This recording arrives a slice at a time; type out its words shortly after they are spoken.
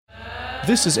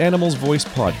This is Animals Voice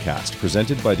Podcast,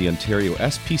 presented by the Ontario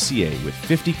SPCA with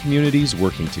 50 communities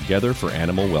working together for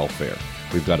animal welfare.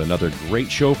 We've got another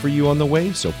great show for you on the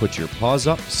way, so put your paws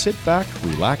up, sit back,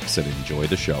 relax, and enjoy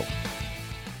the show.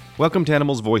 Welcome to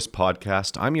Animals Voice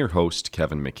Podcast. I'm your host,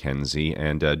 Kevin McKenzie,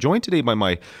 and joined today by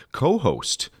my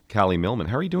co-host, Callie Millman.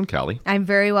 How are you doing, Callie? I'm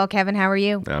very well, Kevin. How are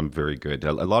you? I'm very good.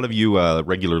 A lot of you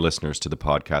regular listeners to the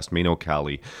podcast may know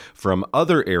Callie from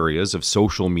other areas of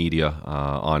social media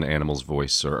on Animals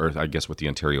Voice, or I guess with the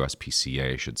Ontario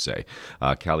SPCA, I should say.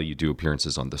 Callie, you do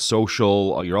appearances on The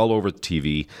Social. You're all over the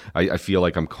TV. I feel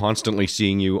like I'm constantly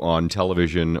seeing you on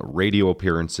television, radio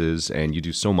appearances, and you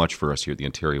do so much for us here at the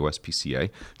Ontario SPCA.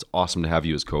 It's awesome to have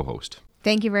you as co-host.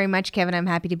 Thank you very much, Kevin. I'm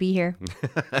happy to be here.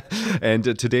 And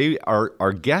today,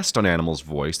 our guest on Animals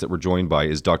Voice that we're joined by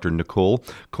is Dr. Nicole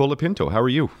Colapinto. How are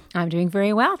you? I'm doing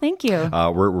very well, thank you.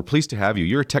 We're pleased to have you.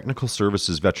 You're a technical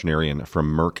services veterinarian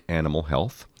from Merck Animal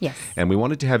Health. Yes. And we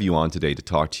wanted to have you on today to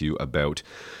talk to you about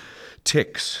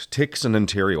ticks in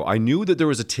Ontario. I knew that there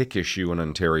was a tick issue in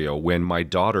Ontario when my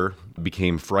daughter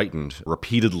became frightened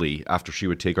repeatedly after she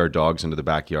would take our dogs into the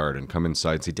backyard and come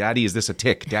inside and say, "Daddy, is this a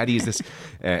tick? Daddy, is this?"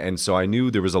 And so I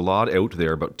knew there was a lot out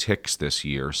there about ticks this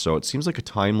year. So it seems like a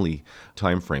timely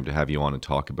time frame to have you on and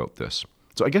talk about this.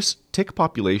 So I guess tick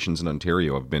populations in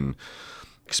Ontario have been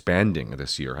expanding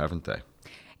this year, haven't they?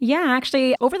 Yeah,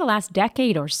 actually, over the last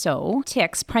decade or so,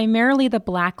 ticks, primarily the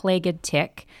black-legged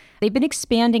tick, they've been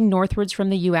expanding northwards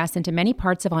from the U.S. into many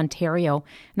parts of Ontario,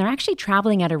 and they're actually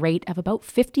traveling at a rate of about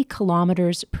 50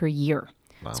 kilometers per year.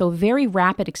 Wow. So very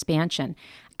rapid expansion.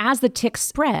 As the ticks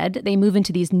spread, they move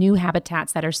into these new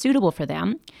habitats that are suitable for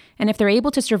them, and if they're able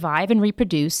to survive and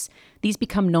reproduce, these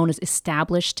become known as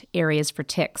established areas for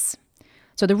ticks.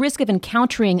 So the risk of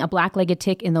encountering a black-legged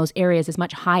tick in those areas is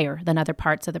much higher than other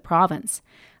parts of the province.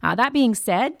 That being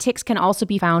said, ticks can also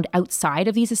be found outside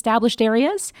of these established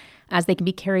areas, as they can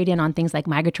be carried in on things like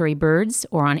migratory birds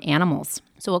or on animals.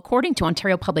 So according to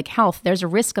Ontario Public Health, there's a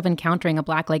risk of encountering a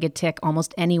black-legged tick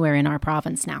almost anywhere in our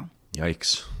province now.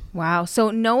 Yikes. Wow.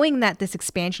 So knowing that this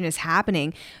expansion is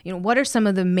happening, what are some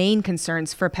of the main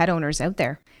concerns for pet owners out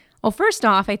there? Well, first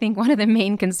off, I think one of the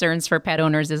main concerns for pet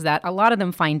owners is that a lot of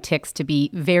them find ticks to be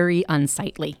very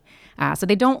unsightly. So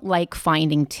they don't like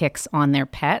finding ticks on their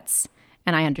pets,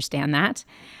 and I understand that.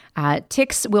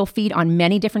 Ticks will feed on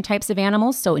many different types of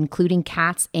animals, so including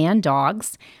cats and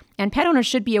dogs. And pet owners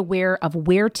should be aware of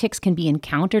where ticks can be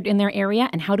encountered in their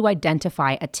area and how to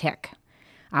identify a tick.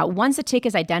 Once a tick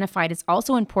is identified, it's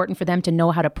also important for them to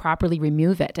know how to properly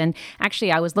remove it. And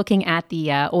actually, I was looking at the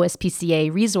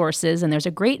OSPCA resources, and there's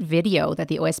a great video that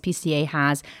the OSPCA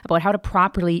has about how to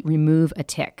properly remove a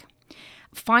tick.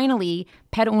 Finally,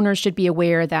 pet owners should be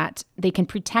aware that they can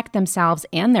protect themselves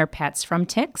and their pets from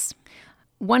ticks.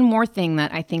 One more thing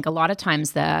that I think a lot of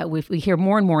times we hear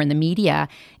more and more in the media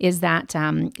is that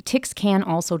ticks can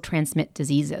also transmit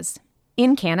diseases.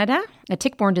 In Canada, a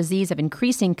tick-borne disease of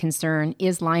increasing concern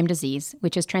is Lyme disease,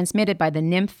 which is transmitted by the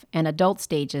nymph and adult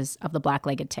stages of the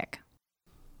black-legged tick.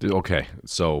 Okay,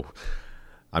 so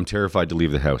I'm terrified to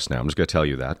leave the house now. I'm just going to tell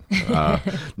you that.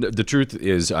 The truth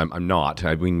is I'm not.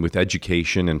 I mean, with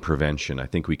education and prevention, I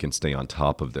think we can stay on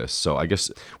top of this. So I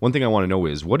guess one thing I want to know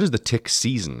is, what is the tick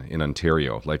season in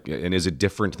Ontario? And is it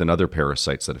different than other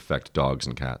parasites that affect dogs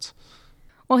and cats?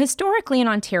 Well, historically in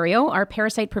Ontario, our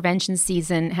parasite prevention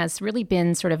season has really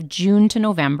been sort of June to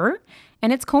November,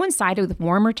 and it's coincided with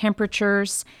warmer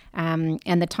temperatures and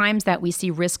the times that we see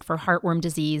risk for heartworm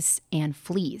disease and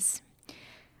fleas.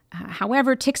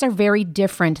 However, ticks are very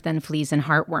different than fleas and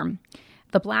heartworm.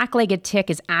 The black-legged tick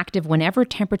is active whenever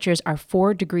temperatures are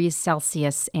 4 degrees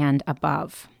Celsius and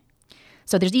above.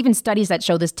 So there's even studies that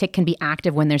show this tick can be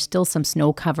active when there's still some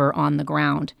snow cover on the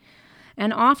ground.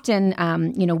 And often,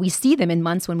 we see them in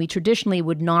months when we traditionally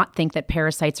would not think that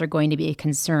parasites are going to be a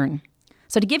concern.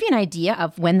 So to give you an idea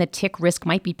of when the tick risk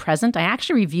might be present, I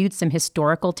actually reviewed some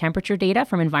historical temperature data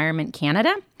from Environment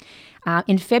Canada.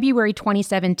 In February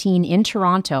 2017 in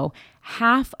Toronto,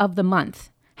 half of the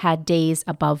month had days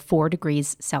above 4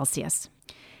 degrees Celsius.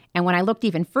 And when I looked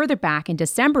even further back in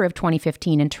December of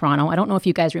 2015 in Toronto, I don't know if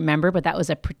you guys remember, but that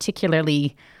was a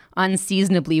particularly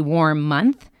unseasonably warm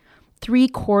month.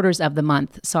 3/4 of the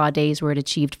month saw days where it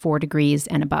achieved 4 degrees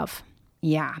and above.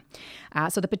 Yeah.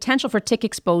 So the potential for tick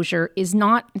exposure it's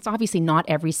obviously not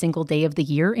every single day of the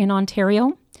year in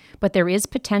Ontario, but there is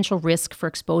potential risk for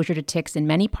exposure to ticks in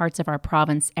many parts of our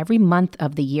province every month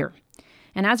of the year.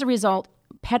 And as a result,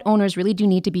 pet owners really do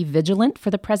need to be vigilant for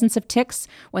the presence of ticks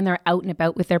when they're out and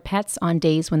about with their pets on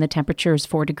days when the temperature is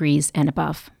 4 degrees and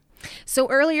above. So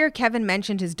earlier, Kevin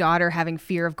mentioned his daughter having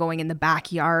fear of going in the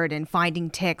backyard and finding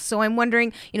ticks. So I'm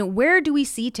wondering, where do we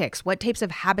see ticks? What types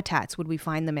of habitats would we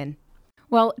find them in?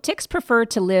 Well, ticks prefer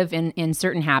to live in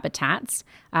certain habitats.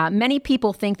 Many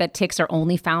people think that ticks are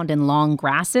only found in long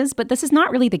grasses, but this is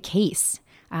not really the case.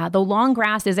 Though long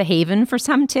grass is a haven for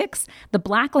some ticks, the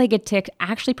black-legged tick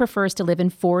actually prefers to live in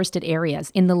forested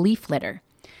areas, in the leaf litter.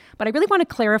 But I really want to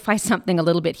clarify something a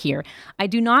little bit here. I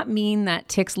do not mean that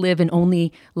ticks live in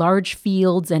only large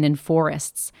fields and in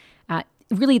forests.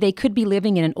 Really, they could be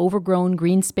living in an overgrown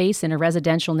green space in a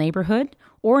residential neighborhood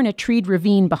or in a treed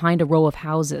ravine behind a row of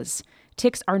houses.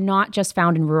 Ticks are not just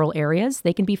found in rural areas.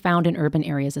 They can be found in urban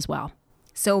areas as well.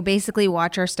 So basically,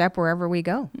 watch our step wherever we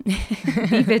go.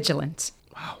 Be vigilant.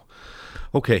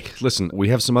 Okay, listen, we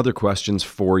have some other questions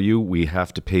for you. We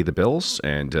have to pay the bills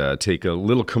and take a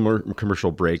little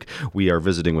commercial break. We are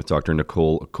visiting with Dr.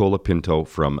 Nicole Colapinto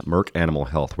from Merck Animal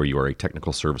Health, where you are a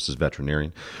technical services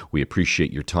veterinarian. We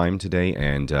appreciate your time today,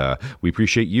 and we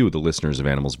appreciate you, the listeners of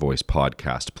Animals Voice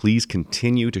podcast. Please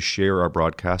continue to share our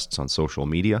broadcasts on social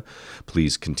media.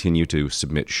 Please continue to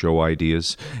submit show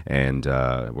ideas, and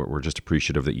we're just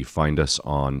appreciative that you find us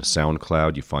on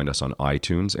SoundCloud, you find us on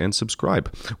iTunes, and subscribe.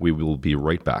 We will be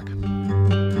right back.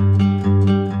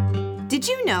 Did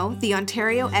you know the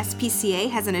Ontario SPCA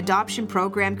has an adoption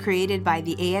program created by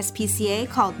the ASPCA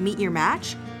called Meet Your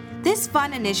Match? This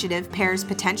fun initiative pairs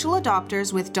potential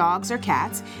adopters with dogs or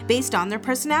cats based on their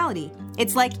personality.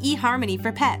 It's like eHarmony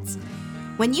for pets.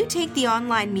 When you take the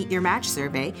online Meet Your Match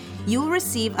survey, you will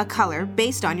receive a color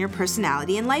based on your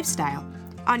personality and lifestyle.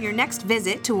 On your next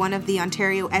visit to one of the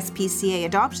Ontario SPCA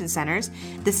adoption centres,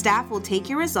 the staff will take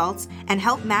your results and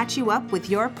help match you up with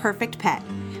your perfect pet.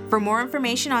 For more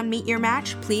information on Meet Your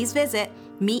Match, please visit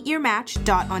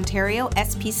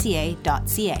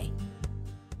meetyourmatch.ontariospca.ca.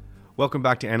 Welcome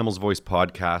back to Animals Voice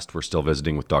podcast. We're still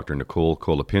visiting with Dr. Nicole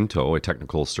Colapinto, a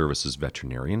technical services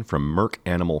veterinarian from Merck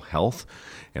Animal Health.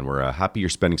 And we're happy you're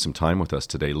spending some time with us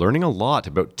today, learning a lot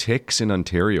about ticks in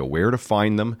Ontario, where to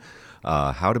find them,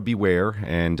 how to beware.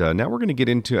 And now we're going to get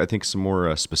into, I think, some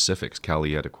more specifics. Callie,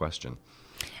 you had a question.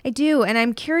 I do. And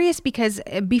I'm curious because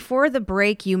before the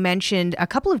break, you mentioned a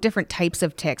couple of different types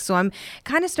of ticks. So I'm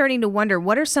kind of starting to wonder,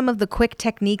 what are some of the quick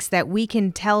techniques that we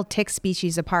can tell tick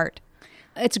species apart?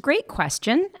 It's a great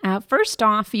question. First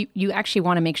off, you actually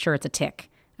want to make sure it's a tick.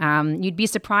 You'd be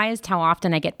surprised how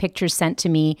often I get pictures sent to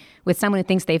me with someone who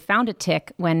thinks they've found a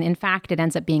tick when in fact it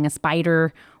ends up being a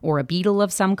spider or a beetle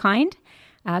of some kind.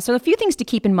 So a few things to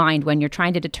keep in mind when you're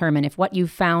trying to determine if what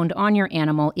you've found on your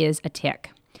animal is a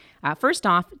tick. First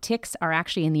off, ticks are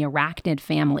actually in the arachnid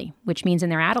family, which means in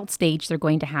their adult stage, they're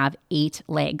going to have 8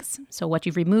 legs. So what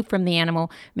you've removed from the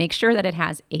animal, make sure that it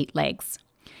has 8 legs.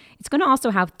 It's going to also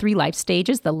have 3 life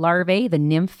stages, the larvae, the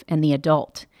nymph, and the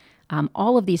adult.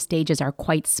 All of these stages are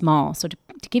quite small. So to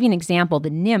give you an example,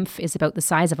 the nymph is about the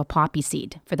size of a poppy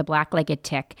seed for the black-legged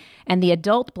tick, and the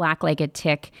adult black-legged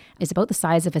tick is about the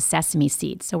size of a sesame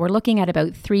seed. So we're looking at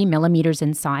about 3 millimeters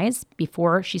in size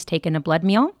before she's taken a blood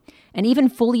meal. And even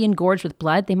fully engorged with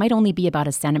blood, they might only be about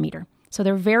a centimeter. So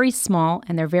they're very small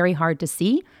and they're very hard to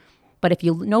see. But if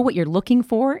you know what you're looking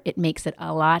for, it makes it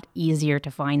a lot easier to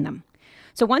find them.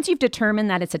 So once you've determined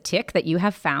that it's a tick that you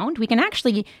have found, we can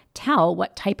actually tell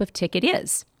what type of tick it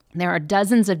is. There are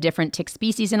dozens of different tick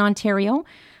species in Ontario,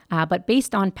 but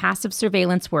based on passive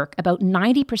surveillance work, about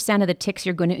 90% of the ticks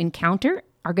you're going to encounter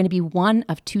are going to be one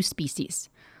of 2 species,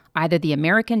 either the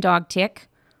American dog tick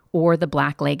or the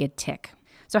black-legged tick.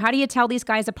 So how do you tell these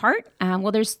guys apart?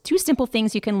 Well, there's 2 simple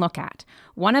things you can look at.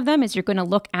 One of them is you're going to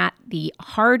look at the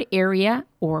hard area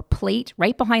or plate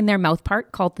right behind their mouth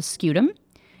part called the scutum.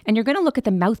 And you're going to look at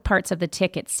the mouth parts of the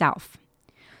tick itself.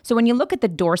 So when you look at the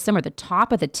dorsum or the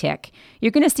top of the tick,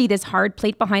 you're going to see this hard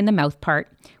plate behind the mouth part,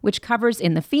 which covers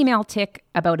in the female tick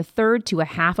about 1/3 to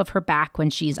 1/2 of her back when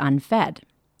she's unfed.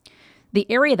 The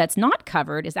area that's not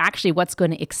covered is actually what's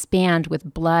going to expand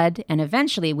with blood and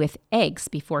eventually with eggs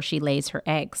before she lays her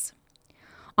eggs.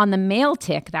 On the male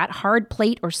tick, that hard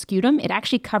plate or scutum, it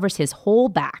actually covers his whole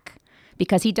back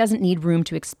because he doesn't need room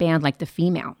to expand like the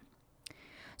female.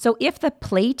 So if the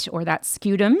plate or that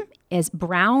scutum is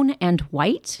brown and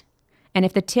white, and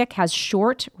if the tick has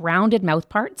short, rounded mouth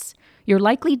parts, you're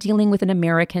likely dealing with an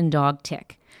American dog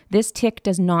tick. This tick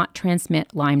does not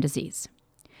transmit Lyme disease.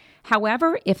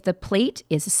 However, if the plate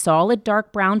is solid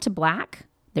dark brown to black,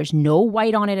 there's no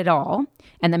white on it at all,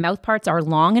 and the mouth parts are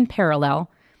long and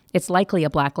parallel, it's likely a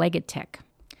black-legged tick.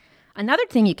 Another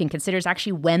thing you can consider is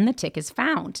actually when the tick is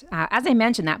found. As I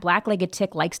mentioned, that black-legged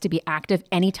tick likes to be active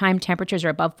anytime temperatures are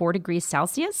above 4 degrees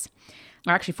Celsius,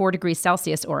 or actually 4 degrees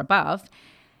Celsius or above.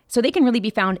 So they can really be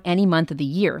found any month of the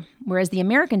year, whereas the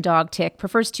American dog tick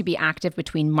prefers to be active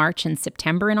between March and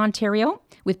September in Ontario,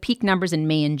 with peak numbers in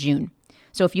May and June.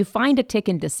 So if you find a tick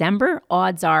in December,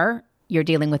 odds are you're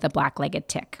dealing with a black-legged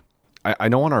tick. I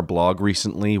know on our blog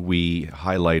recently we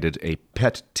highlighted a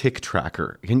pet tick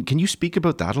tracker. Can you speak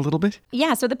about that a little bit?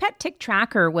 Yeah, so the Pet Tick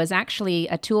Tracker was actually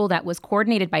a tool that was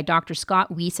coordinated by Dr.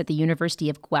 Scott Weiss at the University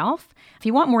of Guelph. If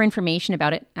you want more information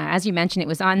about it, as you mentioned, it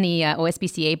was on the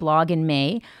OSPCA blog in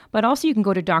May, but also you can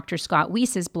go to Dr. Scott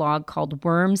Weiss's blog called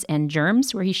Worms and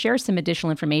Germs, where he shares some additional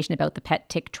information about the Pet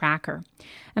Tick Tracker.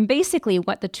 And basically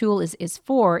what the tool is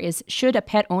for is should a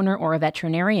pet owner or a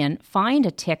veterinarian find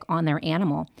a tick on their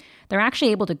animal, they're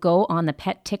actually able to go on the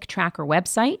Pet Tick Tracker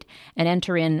website and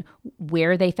enter in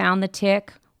where they found the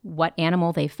tick, what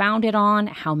animal they found it on,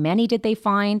 how many did they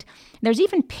find. There's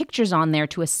even pictures on there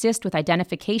to assist with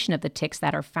identification of the ticks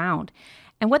that are found.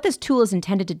 And what this tool is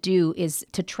intended to do is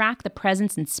to track the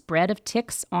presence and spread of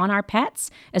ticks on our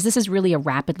pets, as this is really a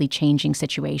rapidly changing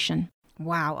situation.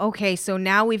 Wow. Okay. So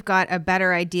now we've got a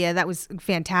better idea. That was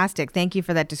fantastic. Thank you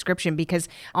for that description, because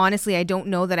honestly, I don't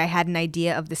know that I had an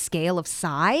idea of the scale of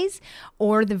size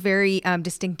or the very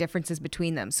distinct differences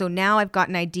between them. So now I've got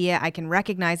an idea. I can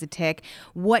recognize a tick.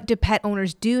 What do pet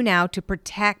owners do now to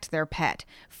protect their pet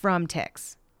from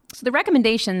ticks? So the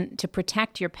recommendation to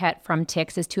protect your pet from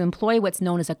ticks is to employ what's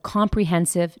known as a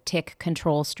comprehensive tick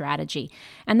control strategy.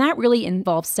 And that really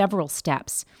involves several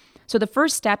steps. So the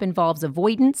first step involves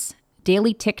avoidance,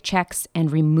 daily tick checks,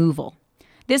 and removal.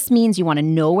 This means you want to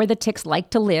know where the ticks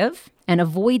like to live and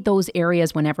avoid those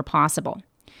areas whenever possible.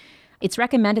 It's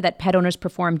recommended that pet owners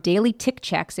perform daily tick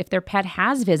checks if their pet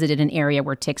has visited an area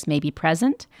where ticks may be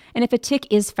present, and if a tick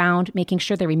is found, making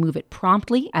sure they remove it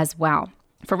promptly as well.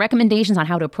 For recommendations on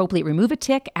how to appropriately remove a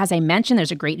tick, as I mentioned,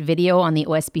 there's a great video on the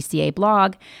OSPCA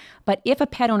blog. But if a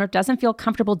pet owner doesn't feel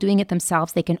comfortable doing it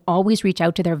themselves, they can always reach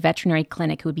out to their veterinary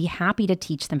clinic, who would be happy to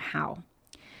teach them how.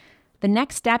 The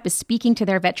next step is speaking to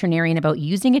their veterinarian about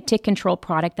using a tick control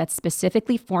product that's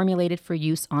specifically formulated for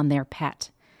use on their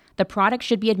pet. The product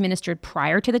should be administered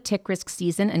prior to the tick risk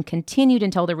season and continued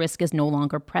until the risk is no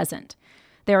longer present.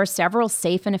 There are several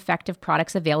safe and effective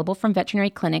products available from veterinary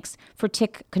clinics for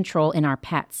tick control in our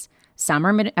pets. Some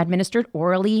are administered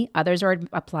orally, others are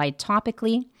applied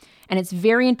topically, and it's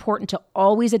very important to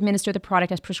always administer the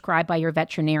product as prescribed by your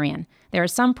veterinarian. There are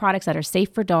some products that are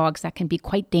safe for dogs that can be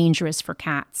quite dangerous for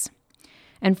cats.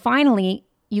 And finally,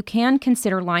 you can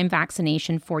consider Lyme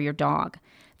vaccination for your dog.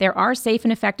 There are safe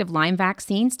and effective Lyme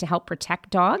vaccines to help protect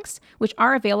dogs, which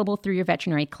are available through your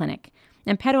veterinary clinic.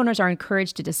 And pet owners are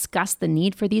encouraged to discuss the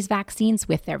need for these vaccines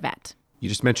with their vet. You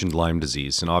just mentioned Lyme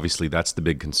disease, and obviously that's the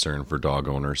big concern for dog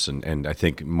owners, and I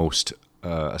think most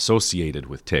associated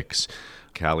with ticks.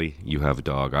 Callie, you have a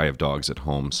dog. I have dogs at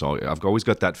home, so I've always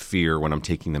got that fear when I'm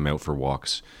taking them out for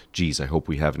walks. Geez, I hope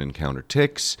we haven't encountered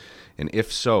ticks, and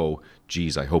if so,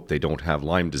 geez, I hope they don't have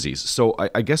Lyme disease. So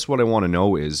I guess what I want to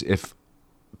know is, if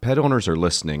pet owners are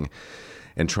listening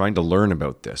and trying to learn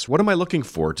about this, what am I looking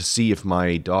for to see if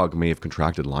my dog may have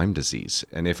contracted Lyme disease?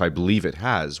 And if I believe it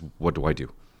has, what do I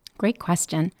do? Great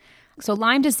question. So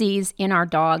Lyme disease in our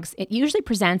dogs, it usually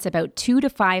presents about 2 to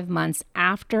 5 months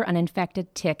after an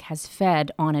infected tick has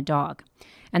fed on a dog.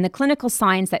 And the clinical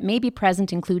signs that may be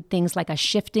present include things like a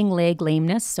shifting leg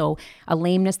lameness, so a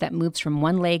lameness that moves from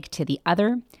one leg to the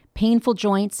other, painful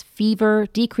joints, fever,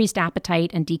 decreased appetite,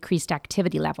 and decreased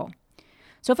activity level.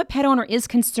 So if a pet owner is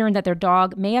concerned that their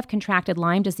dog may have contracted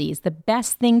Lyme disease, the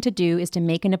best thing to do is to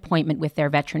make an appointment with their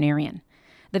veterinarian.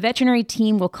 The veterinary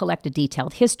team will collect a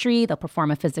detailed history, they'll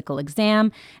perform a physical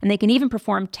exam, and they can even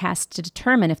perform tests to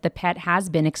determine if the pet has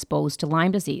been exposed to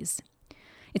Lyme disease.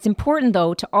 It's important,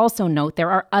 though, to also note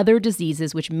there are other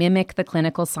diseases which mimic the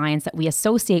clinical signs that we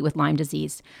associate with Lyme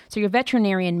disease, so your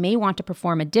veterinarian may want to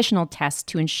perform additional tests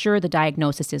to ensure the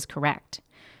diagnosis is correct.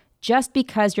 Just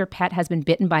because your pet has been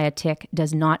bitten by a tick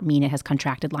does not mean it has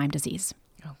contracted Lyme disease.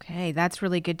 Okay, that's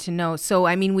really good to know. So,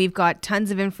 we've got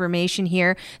tons of information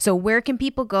here. So where can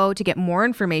people go to get more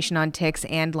information on ticks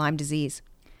and Lyme disease?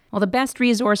 Well, the best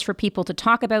resource for people to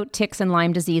talk about ticks and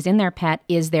Lyme disease in their pet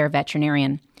is their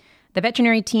veterinarian. The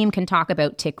veterinary team can talk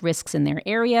about tick risks in their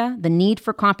area, the need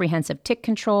for comprehensive tick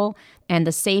control, and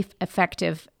the safe,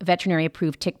 effective,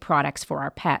 veterinary-approved tick products for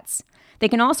our pets. They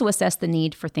can also assess the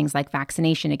need for things like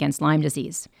vaccination against Lyme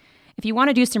disease. If you want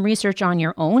to do some research on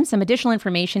your own, some additional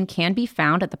information can be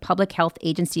found at the Public Health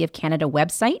Agency of Canada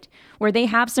website, where they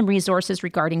have some resources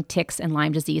regarding ticks and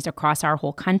Lyme disease across our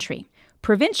whole country.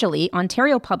 Provincially,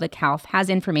 Ontario Public Health has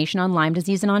information on Lyme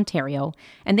disease in Ontario,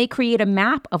 and they create a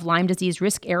map of Lyme disease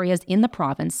risk areas in the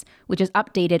province, which is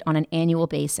updated on an annual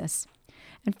basis.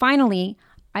 And finally,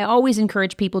 I always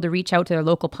encourage people to reach out to their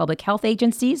local public health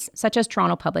agencies, such as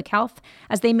Toronto Public Health,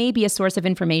 as they may be a source of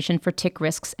information for tick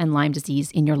risks and Lyme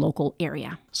disease in your local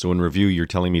area. So in review, you're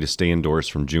telling me to stay indoors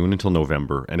from June until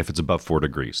November, and if it's above 4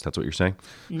 degrees, that's what you're saying?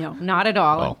 No, not at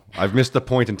all. Oh, I've missed the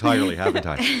point entirely, haven't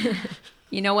I?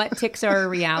 You know what? Ticks are a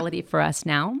reality for us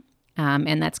now,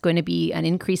 and that's going to be an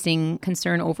increasing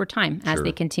concern over time as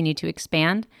they continue to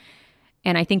expand.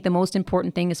 And I think the most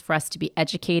important thing is for us to be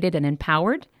educated and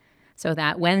empowered, so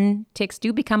that when ticks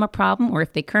do become a problem, or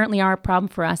if they currently are a problem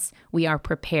for us, we are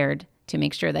prepared to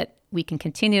make sure that we can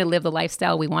continue to live the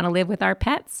lifestyle we want to live with our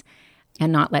pets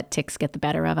and not let ticks get the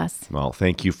better of us. Well,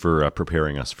 thank you for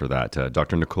preparing us for that.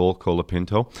 Dr. Nicole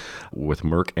Colapinto with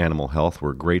Merck Animal Health,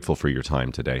 we're grateful for your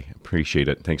time today. Appreciate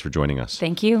it. Thanks for joining us.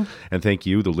 Thank you. And thank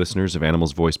you, the listeners of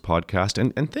Animals Voice podcast.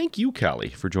 And thank you, Callie,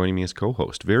 for joining me as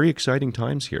co-host. Very exciting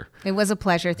times here. It was a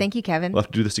pleasure. Thank you, Kevin. We'll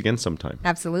have to do this again sometime.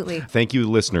 Absolutely. Thank you,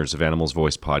 listeners of Animals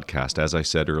Voice podcast, as I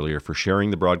said earlier, for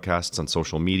sharing the broadcasts on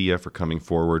social media, for coming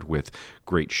forward with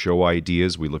great show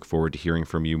ideas. We look forward to hearing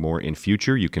from you more in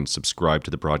future. You can subscribe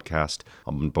to the broadcast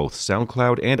on both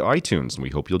SoundCloud and iTunes, and we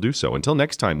hope you'll do so. Until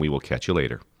next time, we will catch you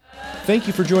later. Thank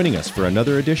you for joining us for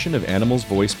another edition of Animals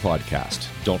Voice podcast.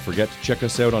 Don't forget to check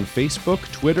us out on Facebook,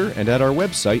 Twitter, and at our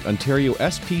website,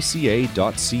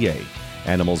 ontariospca.ca.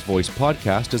 Animals Voice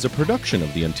podcast is a production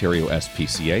of the Ontario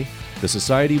SPCA. The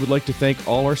Society would like to thank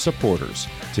all our supporters.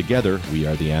 Together, we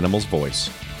are the Animals Voice.